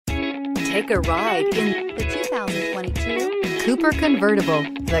Take a ride in the 2022 Cooper Convertible.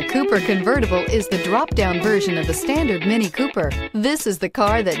 The Cooper Convertible is the drop-down version of the standard Mini Cooper. This is the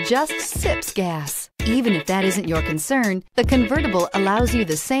car that just sips gas. Even if that isn't your concern, the Convertible allows you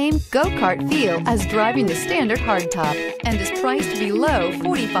the same go-kart feel as driving the standard hardtop and is priced below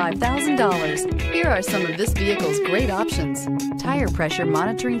 $45,000. Here are some of this vehicle's great options: tire pressure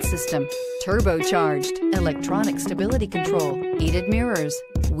monitoring system, turbocharged, electronic stability control, heated mirrors,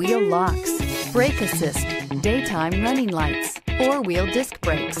 wheel locks, brake assist, daytime running lights, four-wheel disc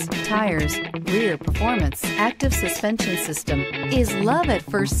brakes, tires, rear performance, active suspension system. Is love at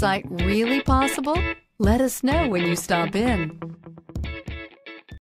first sight really possible? Let us know when you stop in.